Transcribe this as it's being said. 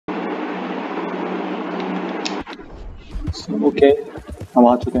Okay, हम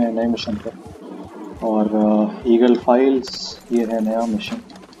आ चुके हैं नए मिशन पर। और ईगल फाइल्स, ये है नया मिशन।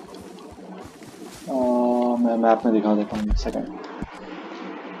 मैं मैप में दिखा देता हूँ, एक सेकंड।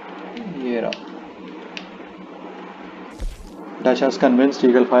 ये रहा। Dutch has convinced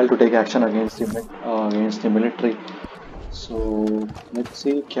Eagle File to take action against the military. So let's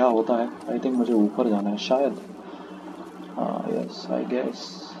see क्या होता है। I think मुझे ऊपर जाना है शायद। Yes, I guess.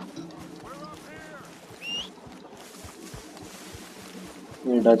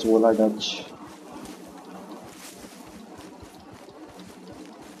 ये डच बोला, Dutch.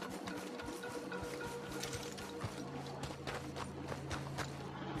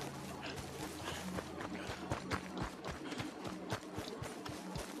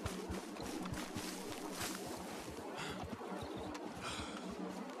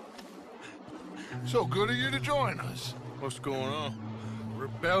 So good of you to join us. What's going on?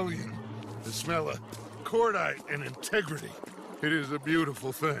 Rebellion. The smell of cordite and integrity. It is a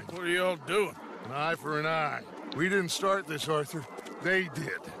beautiful thing. What are y'all doing? An eye for an eye. We didn't start this, Arthur. They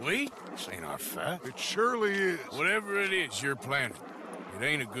did. We? This ain't our fight. It surely is. Whatever it is you're planning, it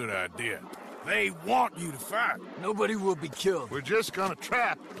ain't a good idea. They want you to fight. Nobody will be killed. We're just gonna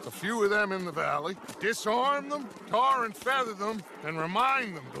trap a few of them in the valley, disarm them, tar and feather them, and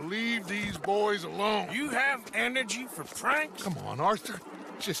remind them to leave these boys alone. You have energy for pranks? Come on, Arthur.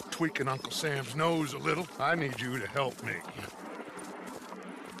 Just tweaking Uncle Sam's nose a little. I need you to help me.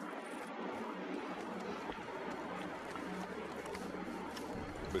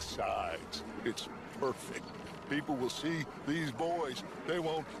 Besides, it's perfect. People will see these boys. They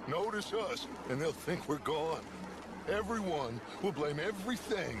won't notice us, and they'll think we're gone. Everyone will blame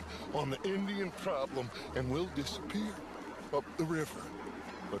everything on the Indian problem, and we'll disappear up the river.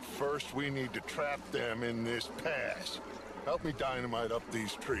 But first, we need to trap them in this pass. Help me dynamite up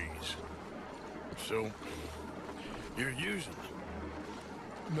these trees. So, you're using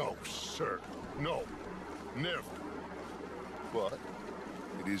them? No, sir. No. Never. But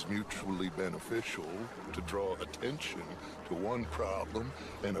it is mutually beneficial to draw attention to one problem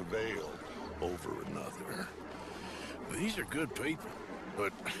and avail over another. These are good people,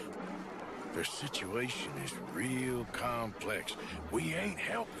 but their situation is real complex. We ain't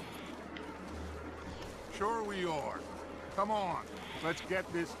helping them. Sure we are. Come on, let's get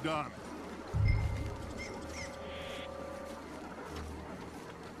this done.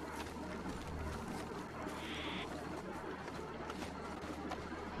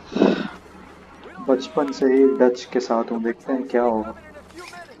 बचपन से ही Dutch के साथ हूँ, देखते हैं क्या होगा।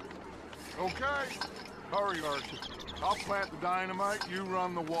 Okay, hurry, Archie. I'll plant the dynamite, you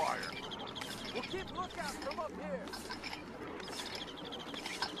run the wire. We'll keep lookout from up here.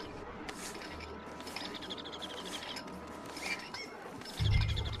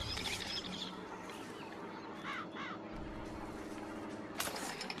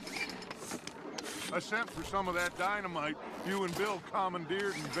 I sent for some of that dynamite you and Bill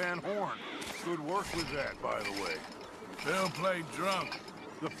commandeered in Van Horn. Good work with that, by the way. Bill played drunk.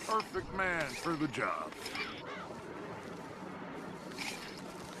 The perfect man for the job.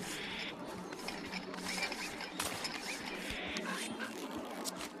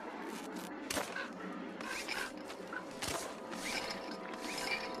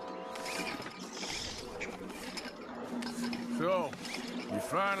 So, you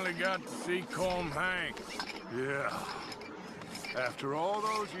finally got to see Colm hang. Yeah. After all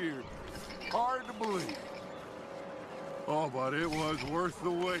those years, hard to believe. Oh, but it was worth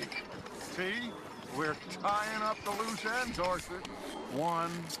the wait. See? We're tying up the loose ends, Arthur.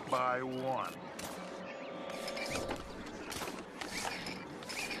 One by one.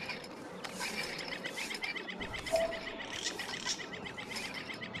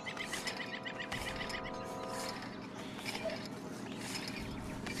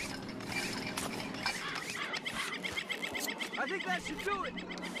 I think that should do it.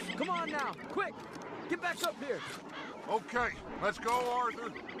 Come on now, quick. Get back up here. Okay, let's go,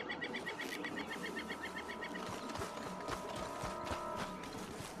 Arthur.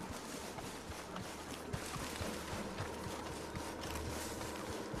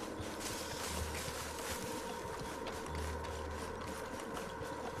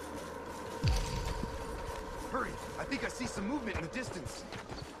 Hurry, I think I see some movement in the distance.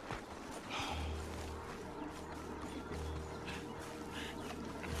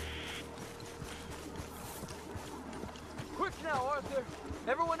 Quick now, Arthur.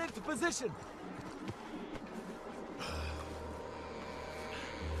 Everyone into position.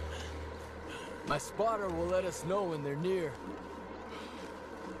 My spotter will let us know when they're near.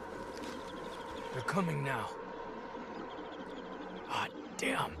 They're coming now. Ah,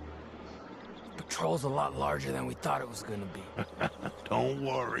 damn. Troll's a lot larger than we thought it was gonna be. Don't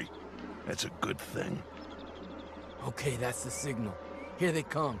worry. That's a good thing. Okay, that's the signal. Here they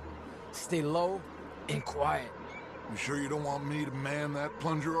come. Stay low and quiet. You sure you don't want me to man that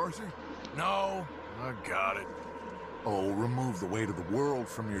plunger, Arthur? No, I got it. Oh, remove the weight of the world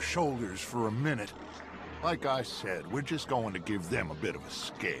from your shoulders for a minute. Like I said, we're just going to give them a bit of a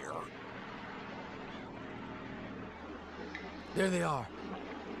scare. There they are.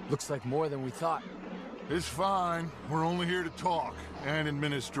 Looks like more than we thought. It's fine. We're only here to talk and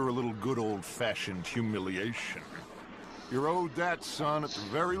administer a little good old-fashioned humiliation. You're owed that, son, at the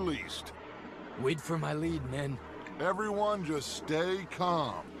very least. Wait for my lead, men. Everyone just stay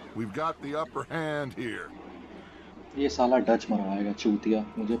calm. We've got the upper hand here. ये साला Dutch मरवाएगा चूतिया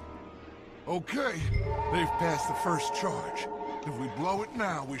मुझे. Okay, they've passed the first charge. If we blow it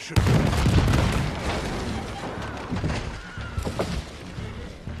now, we should...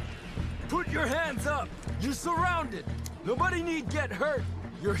 Put your hands up! You're surrounded! Nobody need get hurt!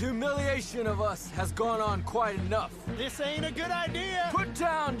 Your humiliation of us has gone on quite enough. This ain't a good idea! Put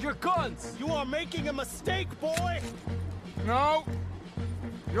down your guns! You are making a mistake, boy! No!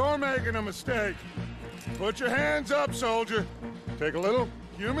 You're making a mistake. Put your hands up, soldier. Take a little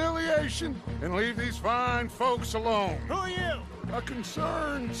humiliation and leave these fine folks alone. Who are you? A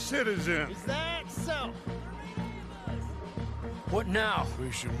concerned citizen. Is that so? What now?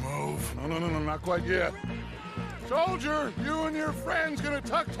 We should move. No, not quite yet. Soldier, you and your friends gonna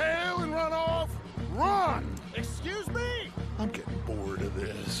tuck tail and run off? Run! Excuse me? I'm getting bored of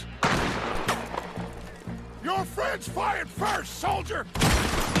this. Your friends fired first, soldier!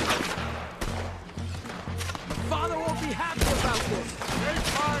 Father won't be happy about this! They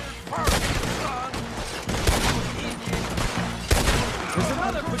fired first, son! There's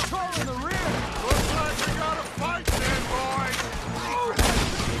another patrol in the rear! Looks like we got a fight then, boys!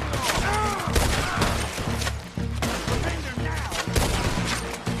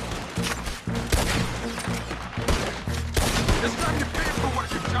 This time you pay for what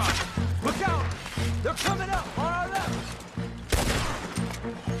you've done. Look out! They're coming up on our left!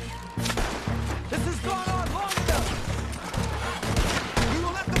 This has gone on long enough! You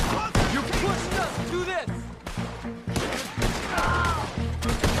will let them close us! You're pushing us! Do this!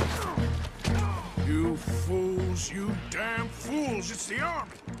 You fools, you damn fools. It's the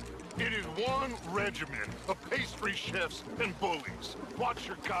army. It is one regiment of pastry chefs and bullies. Watch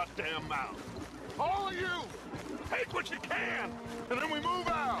your goddamn mouth. All of you, take what you can, and then we move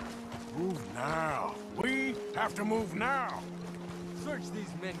out. Move now. We have to move now. Search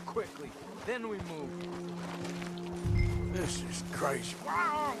these men quickly, then we move. This is crazy. Why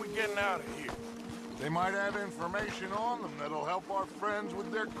aren't we getting out of here? They might have information on them that'll help our friends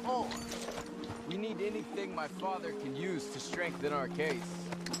with their cause. We need anything my father can use to strengthen our case.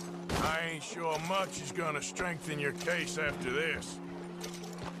 I ain't sure much is gonna strengthen your case after this.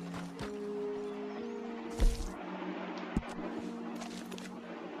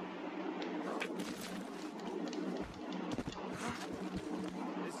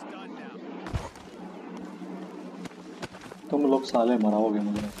 It's done now. तुम लोग साले मराओगे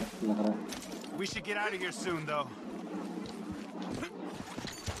मुझे ऐसा लग रहा है. We should get out of here soon, though.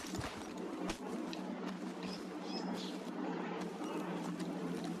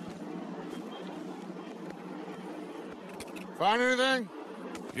 Find anything?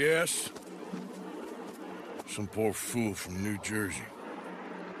 Yes. Some poor fool from New Jersey.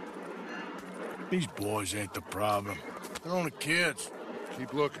 These boys ain't the problem. They're only kids.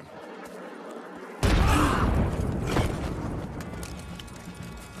 Keep looking.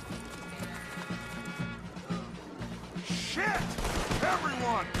 Shit!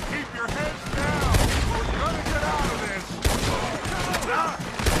 Everyone, keep your heads down. We're gonna get out of this.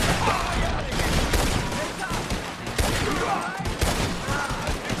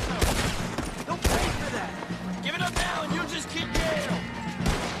 Don't pay for that! Give it up now and you'll just keep jail!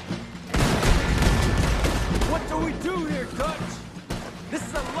 What do we do here, Dutch? This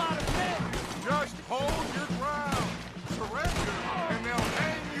is a lot of men! Just hold your ground. Surrender, and they'll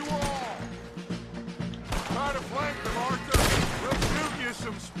hang you all. Try to flank them, Arthur. We'll give you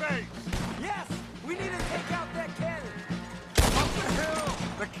some space. Yes! We need to take out that cannon! Up the hill!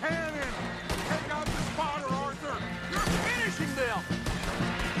 The cannon! Take out the spotter, Arthur! You're finishing them!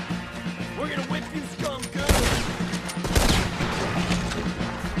 We're gonna whip you scum good!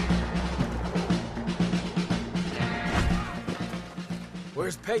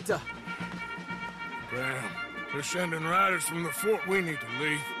 Where's Peta? Damn. They're sending riders from the fort. We need to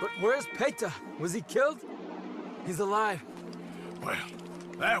leave. But where's Peta? Was he killed? He's alive. Well,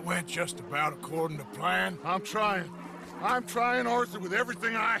 that went just about according to plan. I'm trying. I'm trying, Arthur, with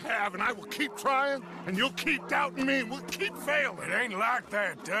everything I have, and I will keep trying, and you'll keep doubting me, and we'll keep failing. It ain't like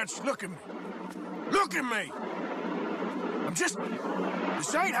that, Dutch. Look at me. Look at me! I'm just...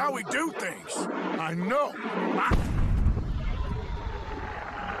 This ain't how we do things. I know.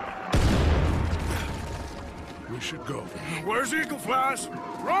 We should go. Where's Eagle Flies?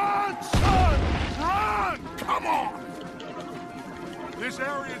 Run, son! Run! Come on! This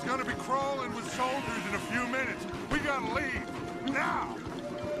area is gonna be crawling with soldiers in a few minutes. We gotta leave. Now!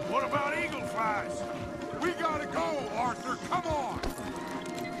 What about Eagle Flies? We gotta go, Arthur. Come on!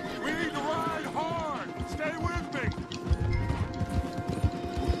 We need to ride hard. Stay with me.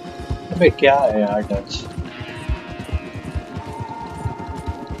 अबे क्या है यार Dutch?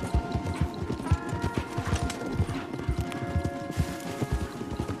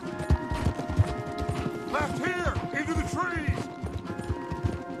 Left here, into the trees.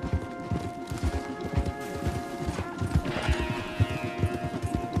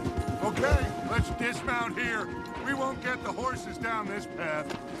 Okay, let's dismount here. We won't get the horses down this path.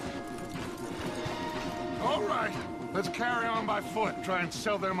 All right, let's carry on by foot. Try and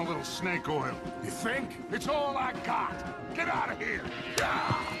sell them a little snake oil. You think? It's all I got. Get out of here.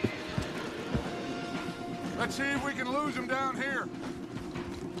 Yeah. Let's see if we can lose them down here.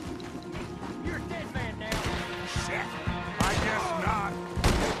 You're a dead man now. Shit. I guess not.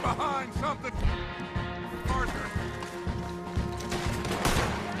 Get behind something. Arthur.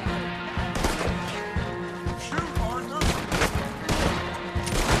 Shoot, Arthur.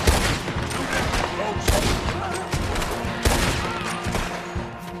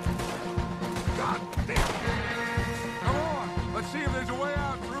 God damn. Come on. Let's see if there's a way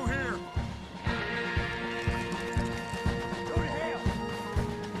out through here. Go to hell.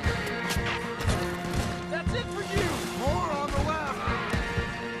 That's it for you. More on the left.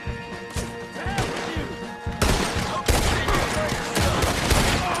 To hell with you.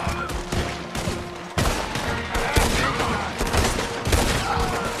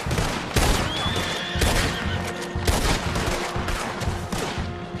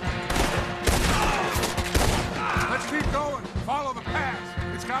 Let's keep going. Follow the path.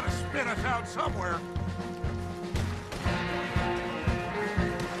 It's got to spit us out somewhere.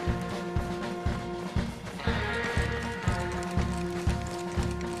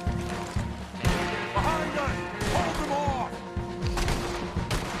 Behind us. Hold them off.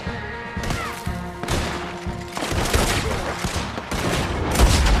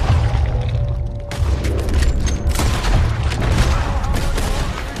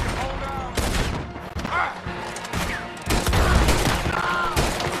 Hold out.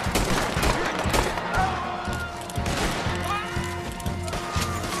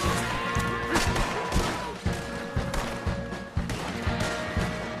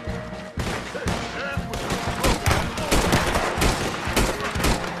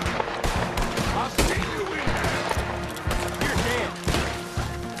 I'll see you in there. You're dead.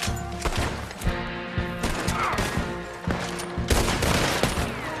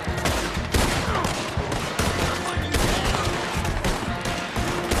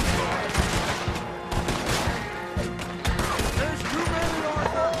 There's too many,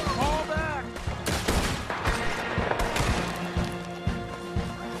 Arthur. Fall back.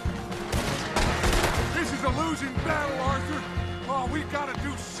 This is a losing battle, Arthur. Oh, we gotta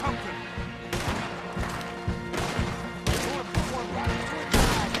do something.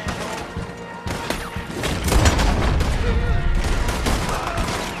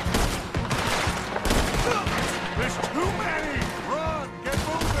 There's too many. Run. Get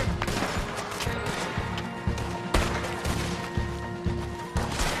moving.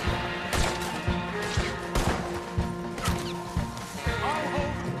 I'll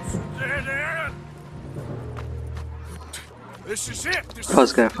hold. There. This is it.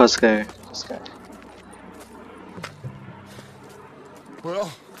 फंस गए.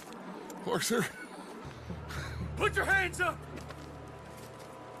 Well, Arthur. Put your hands up!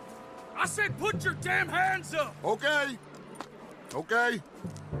 I said put your damn hands up! Okay. Okay.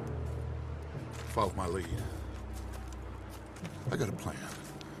 Follow my lead. I got a plan.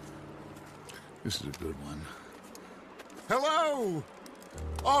 This is a good one. Hello,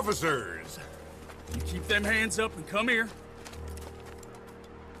 officers. You keep them hands up and come here.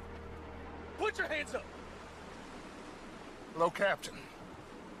 Put your hands up! Hello, Captain.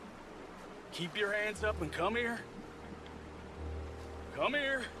 Keep your hands up and come here. Come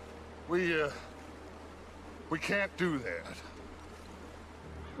here. We can't do that.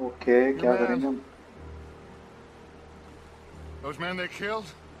 Okay, क्या Man. करेंगे हम? Those men they killed,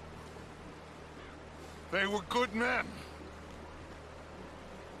 they were good men.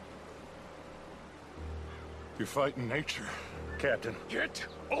 You're fighting nature, Captain. Get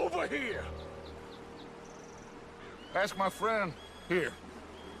over here! Ask my friend here.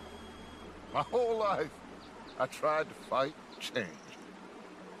 My whole life, I tried to fight change.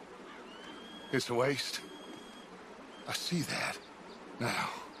 It's a waste. I see that now.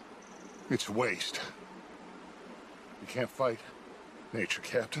 It's a waste. You can't fight nature,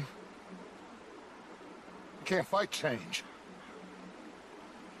 Captain. You can't fight change.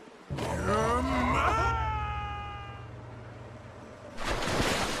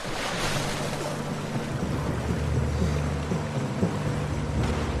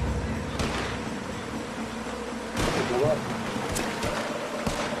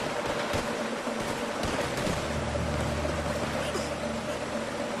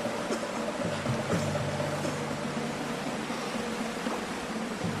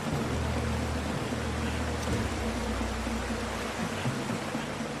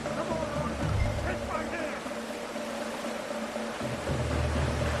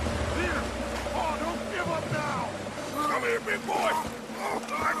 Big boy!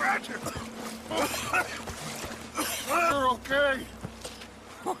 I got you! You're okay.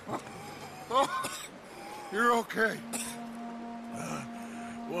 Oh, you're okay.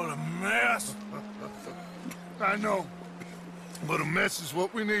 What a mess! I know, but a mess is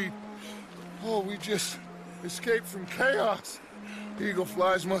what we need. Oh, we just escaped from chaos. Eagle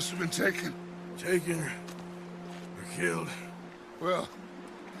flies must have been taken. Taken or killed? Well,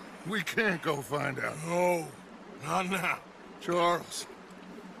 we can't go find out. No, not now. Charles,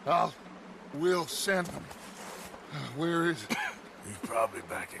 we'll send him. Where is it? He's probably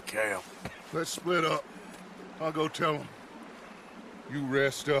back at camp. Let's split up. I'll go tell him. You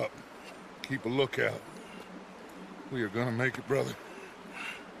rest up. Keep a lookout. We are gonna make it, brother.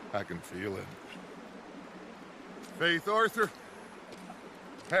 I can feel it. Faith, Arthur.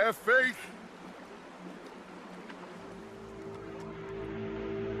 Have faith.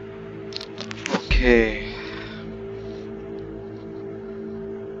 Okay.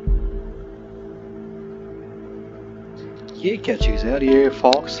 ये क्या चीज़ है यार? ये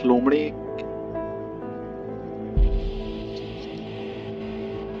fox लोमड़ी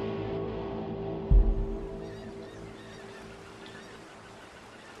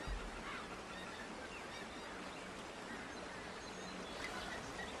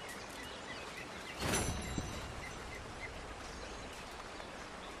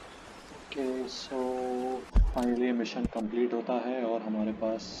okay so finally mission complete होता है और हमारे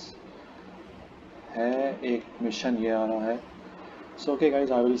पास है एक मिशन ये आ रहा है. So okay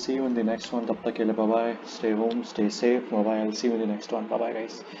guys, I will see you in the next one. तब तक के लिए bye bye. Stay home, stay safe. Bye bye. I'll see you in the next one. Bye bye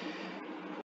guys.